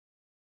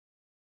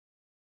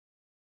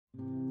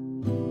Water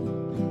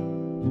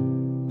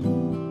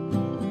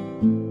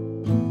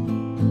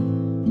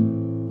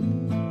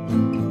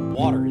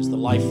is the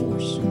life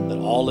force that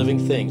all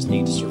living things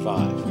need to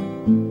survive.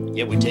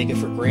 Yet we take it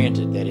for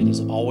granted that it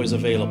is always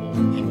available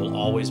and will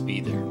always be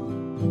there.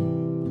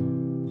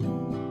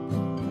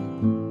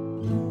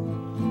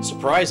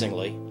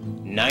 Surprisingly,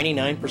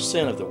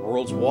 99% of the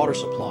world's water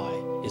supply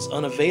is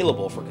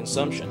unavailable for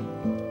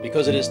consumption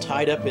because it is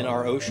tied up in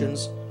our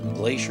oceans,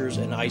 glaciers,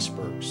 and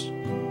icebergs.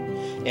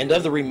 And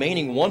of the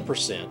remaining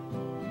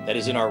 1% that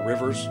is in our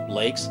rivers,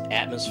 lakes,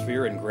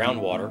 atmosphere, and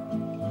groundwater,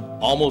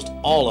 almost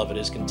all of it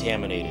is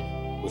contaminated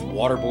with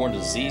waterborne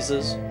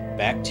diseases,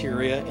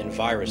 bacteria, and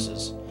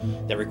viruses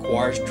that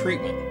requires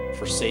treatment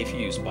for safe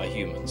use by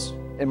humans.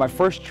 In my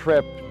first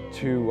trip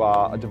to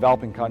a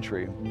developing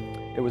country,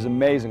 it was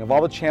amazing. Of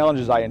all the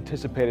challenges I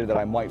anticipated that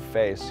I might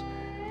face,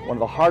 one of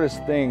the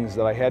hardest things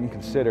that I hadn't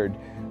considered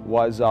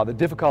was the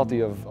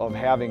difficulty of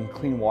having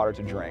clean water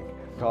to drink.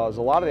 Because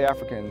a lot of the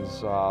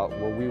Africans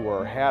where we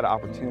were had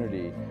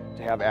opportunity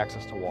to have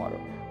access to water.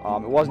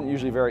 It wasn't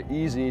usually very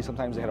easy.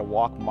 Sometimes they had to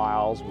walk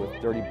miles with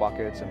dirty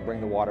buckets and bring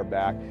the water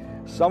back.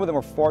 Some of them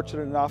were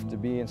fortunate enough to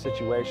be in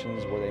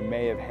situations where they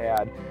may have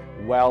had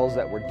wells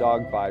that were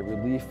dug by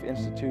relief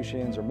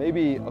institutions or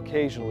maybe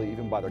occasionally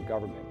even by their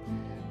government.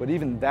 But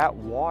even that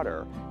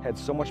water had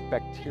so much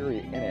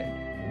bacteria in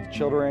it. The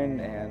children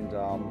and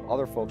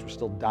other folks were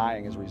still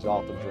dying as a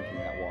result of drinking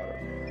that water.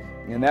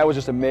 And that was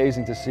just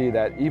amazing to see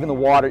that even the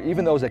water,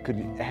 even those that could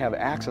have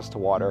access to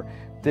water,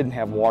 didn't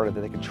have water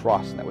that they could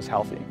trust and that was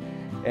healthy.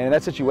 And in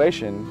that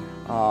situation,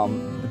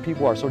 the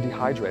people are so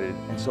dehydrated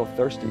and so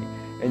thirsty,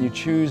 and you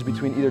choose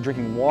between either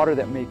drinking water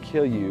that may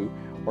kill you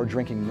or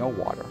drinking no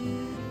water.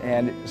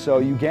 And so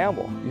you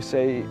gamble. You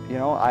say, you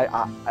know,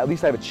 at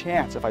least I have a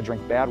chance if I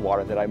drink bad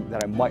water that I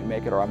might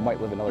make it or I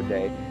might live another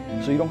day.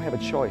 So you don't have a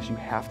choice. You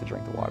have to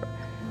drink the water.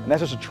 And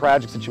that's just a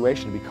tragic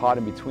situation to be caught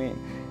in between.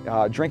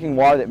 Drinking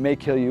water that may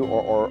kill you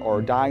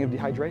or dying of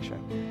dehydration.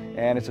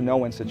 And it's a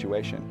no-win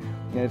situation.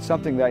 And it's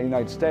something that in the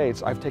United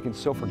States I've taken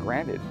so for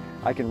granted.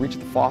 I can reach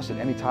the faucet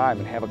any time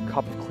and have a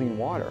cup of clean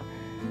water.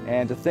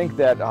 And to think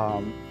that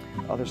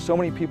there's so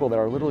many people that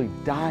are literally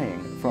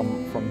dying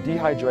from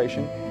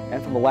dehydration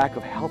and from the lack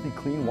of healthy,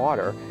 clean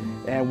water.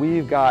 And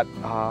we've got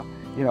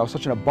you know,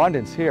 such an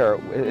abundance here.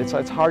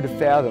 It's hard to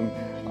fathom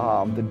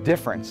the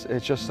difference.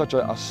 It's just such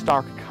a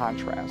stark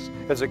contrast.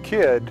 As a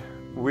kid,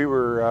 we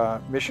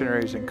were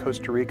missionaries in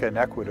Costa Rica and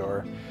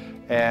Ecuador,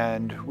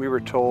 and we were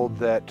told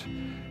that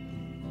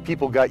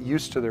people got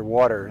used to their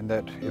water, and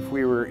that if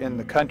we were in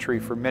the country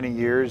for many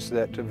years,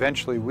 that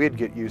eventually we'd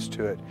get used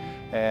to it.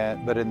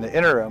 But in the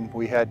interim,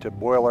 we had to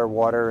boil our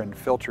water and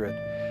filter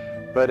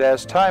it. But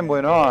as time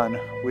went on,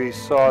 we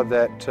saw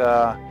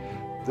that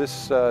this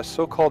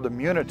so-called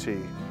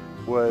immunity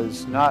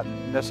was not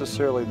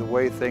necessarily the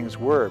way things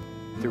were.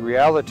 The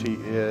reality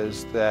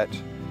is that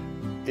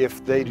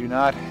if they do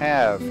not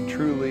have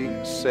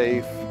truly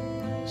safe,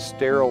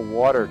 sterile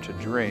water to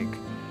drink,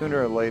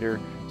 sooner or later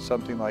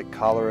something like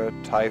cholera,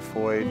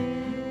 typhoid,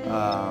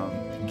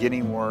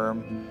 guinea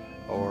worm,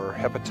 or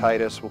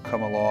hepatitis will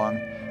come along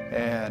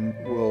and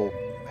will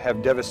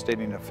have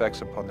devastating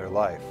effects upon their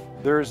life.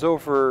 There's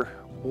over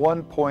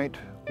 1.1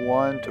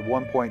 to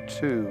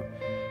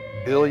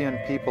 1.2 billion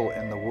people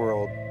in the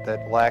world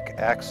that lack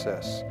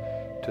access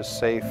to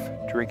safe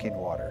drinking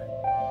water.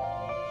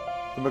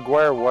 The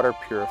McGuire Water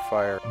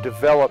Purifier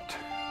developed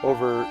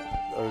over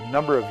a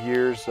number of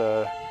years,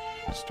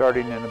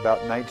 starting in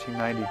about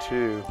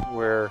 1992,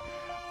 where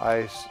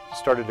I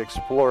started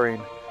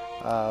exploring,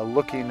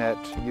 looking at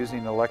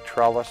using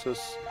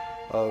electrolysis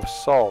of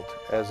salt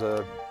as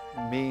a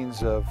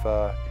means of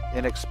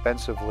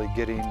inexpensively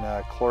getting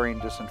chlorine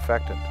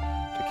disinfectant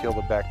to kill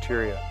the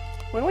bacteria.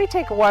 When we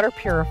take a water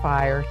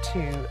purifier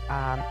to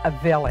a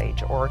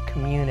village or a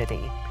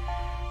community,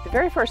 the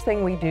very first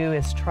thing we do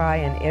is try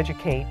and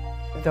educate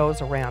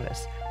those around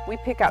us. We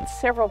pick out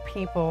several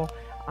people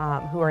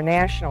who are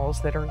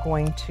nationals that are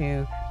going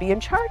to be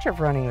in charge of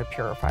running the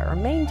purifier or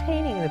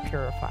maintaining the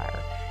purifier.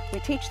 We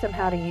teach them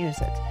how to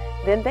use it.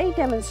 Then they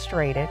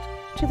demonstrate it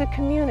to the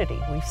community.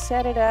 We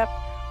set it up.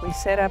 We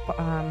set up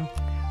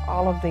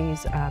all of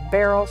these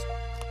barrels.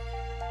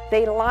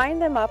 They line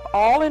them up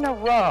all in a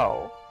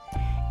row,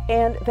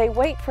 and they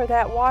wait for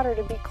that water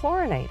to be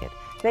chlorinated.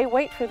 They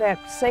wait for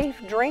that safe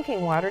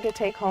drinking water to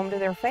take home to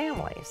their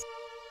families.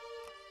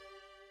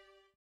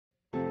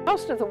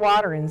 Most of the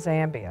water in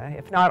Zambia,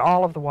 if not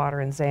all of the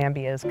water in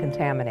Zambia, is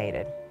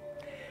contaminated.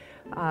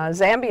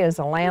 Zambia is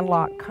a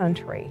landlocked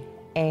country,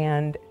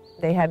 and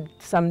they had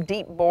some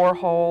deep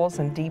boreholes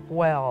and deep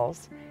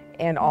wells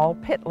and all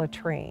pit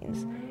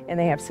latrines. And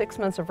they have 6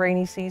 months of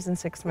rainy season,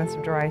 6 months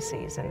of dry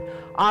season.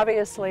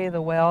 Obviously,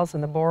 the wells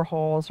and the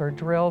boreholes are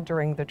drilled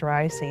during the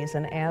dry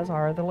season, as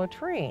are the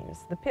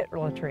latrines, the pit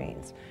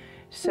latrines.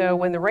 So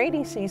when the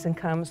rainy season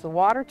comes, the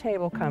water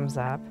table comes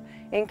up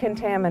and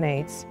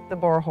contaminates the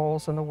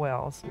boreholes and the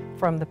wells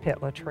from the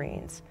pit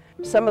latrines.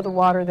 Some of the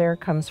water there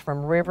comes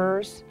from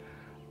rivers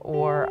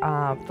or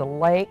the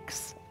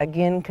lakes,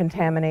 again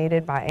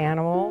contaminated by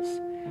animals.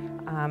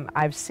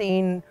 I've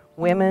seen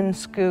Women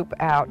scoop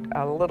out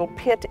a little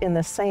pit in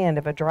the sand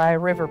of a dry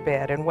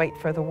riverbed and wait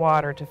for the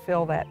water to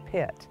fill that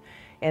pit.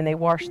 And they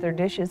wash their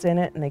dishes in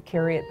it and they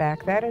carry it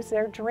back. That is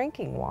their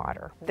drinking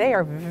water. They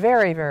are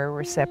very, very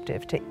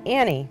receptive to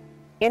any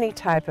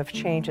type of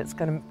change that's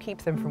going to keep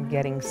them from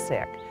getting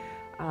sick.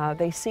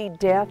 They see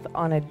death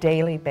on a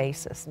daily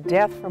basis,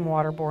 death from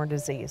waterborne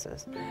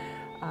diseases.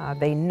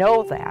 They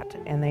know that,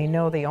 and they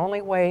know the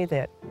only way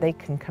that they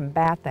can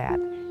combat that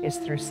is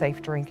through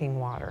safe drinking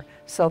water.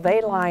 So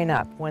they line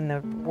up. When the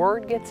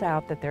word gets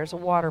out that there's a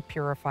water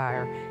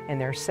purifier and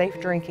there's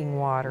safe drinking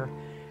water,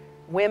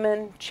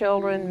 women,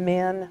 children,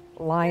 men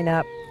line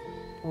up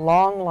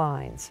long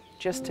lines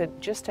just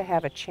to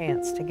have a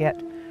chance to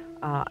get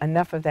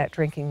enough of that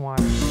drinking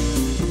water.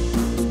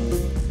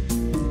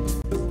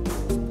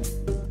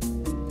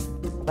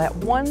 That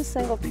one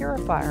single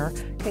purifier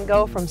can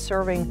go from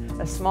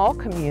serving a small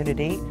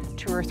community,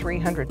 200 or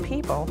 300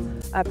 people,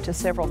 up to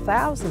several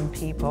thousand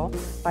people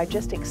by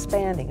just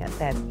expanding it,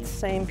 that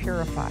same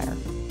purifier.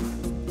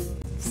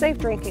 Safe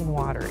drinking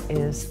water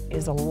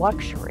is a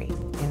luxury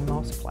in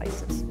most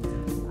places.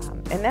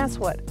 And that's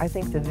what I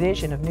think the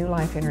vision of New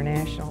Life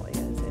International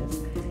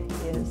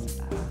is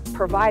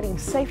providing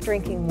safe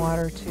drinking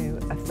water to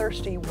a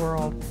thirsty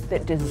world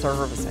that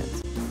deserves it.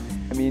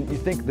 I mean, you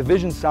think the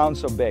vision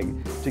sounds so big,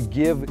 to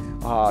give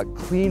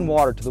clean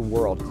water to the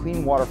world,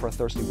 clean water for a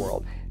thirsty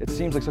world. It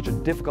seems like such a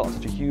difficult,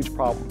 such a huge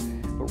problem,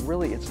 but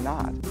really it's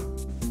not.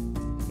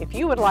 If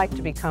you would like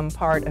to become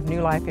part of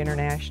New Life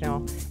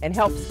International and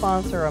help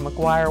sponsor a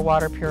McGuire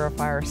water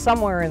purifier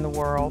somewhere in the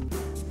world,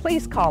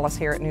 please call us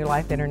here at New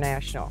Life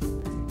International,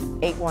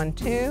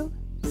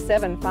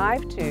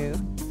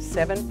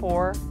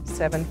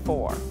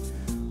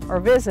 812-752-7474, or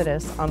visit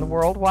us on the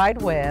World Wide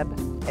Web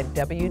at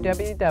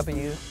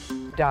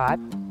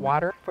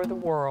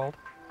www.waterfortheworld.com.